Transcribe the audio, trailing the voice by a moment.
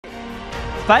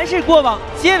凡是过往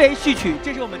皆为序曲。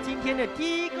这是我们今天的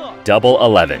第一个 Double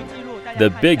 11. The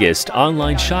biggest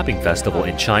online shopping festival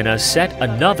in China set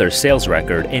another sales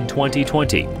record in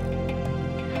 2020.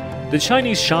 The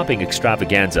Chinese shopping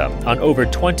extravaganza on over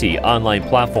 20 online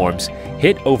platforms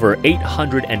hit over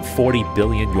 840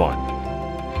 billion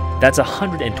yuan. That's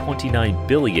 129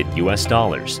 billion US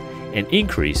dollars, an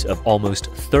increase of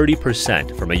almost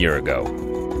 30% from a year ago.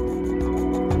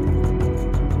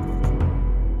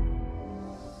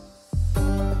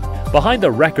 Behind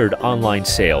the record online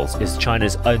sales is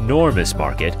China's enormous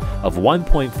market of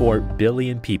 1.4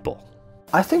 billion people.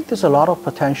 I think there's a lot of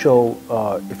potential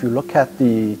if you look at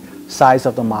the size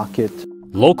of the market.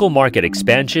 Local market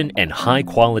expansion and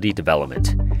high-quality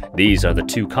development. These are the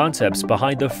two concepts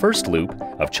behind the first loop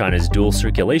of China's dual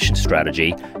circulation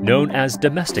strategy, known as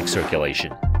domestic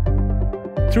circulation.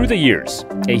 Through the years,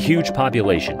 a huge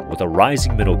population with a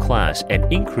rising middle class and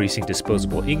increasing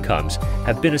disposable incomes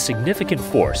have been a significant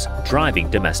force driving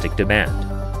domestic demand.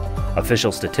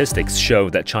 Official statistics show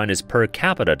that China's per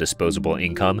capita disposable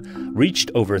income reached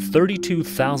over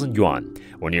 32,000 yuan,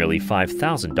 or nearly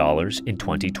 $5,000 in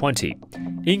 2020,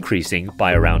 increasing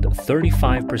by around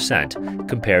 35%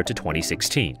 compared to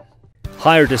 2016.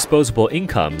 Higher disposable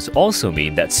incomes also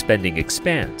mean that spending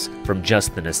expands from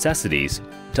just the necessities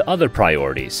to other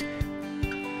priorities.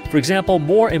 For example,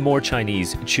 more and more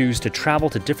Chinese choose to travel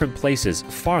to different places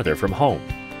farther from home.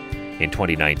 In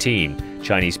 2019,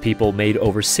 Chinese people made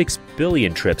over 6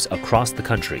 billion trips across the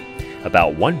country,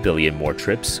 about 1 billion more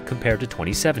trips compared to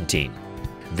 2017.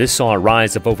 This saw a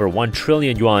rise of over 1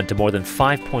 trillion yuan to more than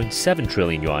 5.7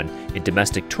 trillion yuan in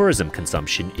domestic tourism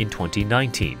consumption in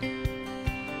 2019.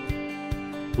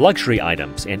 Luxury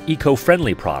items and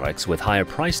eco-friendly products with higher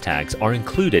price tags are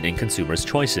included in consumers'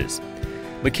 choices.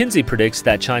 McKinsey predicts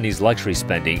that Chinese luxury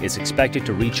spending is expected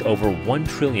to reach over 1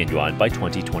 trillion yuan by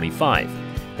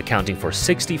 2025, accounting for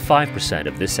 65%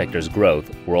 of this sector's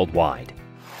growth worldwide.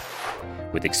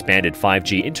 With expanded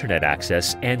 5G internet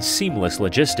access and seamless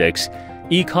logistics,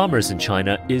 e-commerce in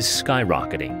China is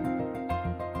skyrocketing.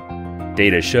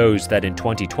 Data shows that in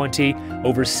 2020,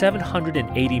 over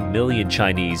 780 million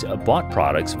Chinese bought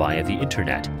products via the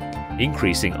internet,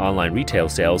 increasing online retail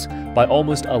sales by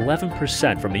almost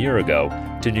 11% from a year ago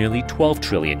to nearly 12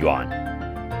 trillion yuan.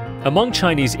 Among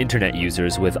Chinese internet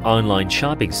users with online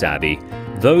shopping savvy,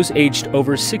 those aged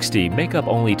over 60 make up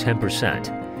only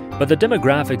 10%. But the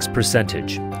demographics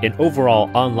percentage in overall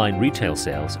online retail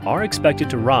sales are expected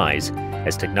to rise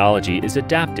as technology is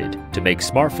adapted to make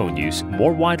smartphone use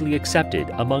more widely accepted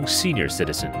among senior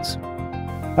citizens.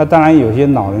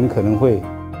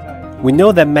 We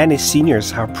know that many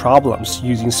seniors have problems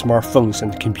using smartphones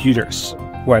and computers.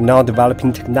 We are now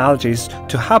developing technologies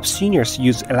to help seniors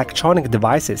use electronic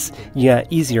devices in an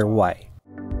easier way.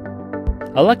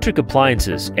 Electric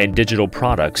appliances and digital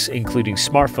products, including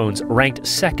smartphones, ranked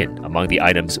second among the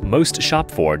items most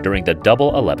shopped for during the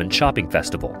Double 11 shopping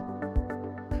festival.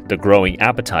 The growing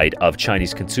appetite of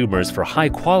Chinese consumers for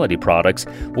high-quality products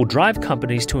will drive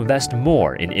companies to invest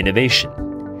more in innovation.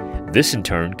 This, in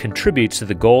turn, contributes to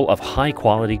the goal of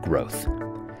high-quality growth.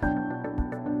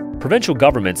 Provincial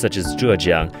governments such as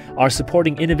Zhejiang are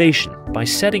supporting innovation by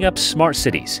setting up smart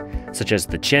cities, such as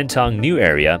the Qiantang New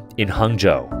Area in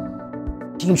Hangzhou.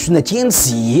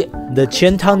 The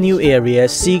Qiantang New Area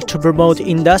seeks to promote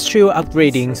industrial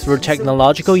upgrading through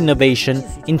technological innovation.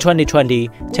 In 2020,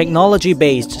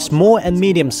 technology-based small and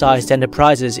medium-sized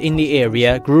enterprises in the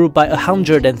area grew by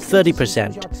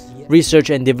 130%. Research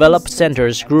and development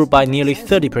centers grew by nearly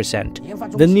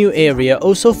 30%. The new area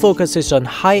also focuses on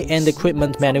high-end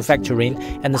equipment manufacturing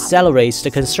and accelerates the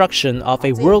construction of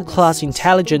a world-class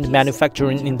intelligent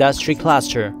manufacturing industry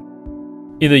cluster.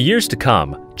 In the years to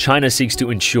come, China seeks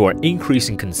to ensure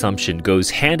increasing consumption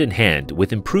goes hand-in-hand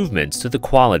with improvements to the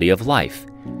quality of life.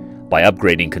 By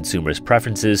upgrading consumers'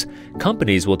 preferences,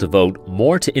 companies will devote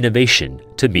more to innovation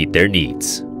to meet their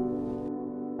needs.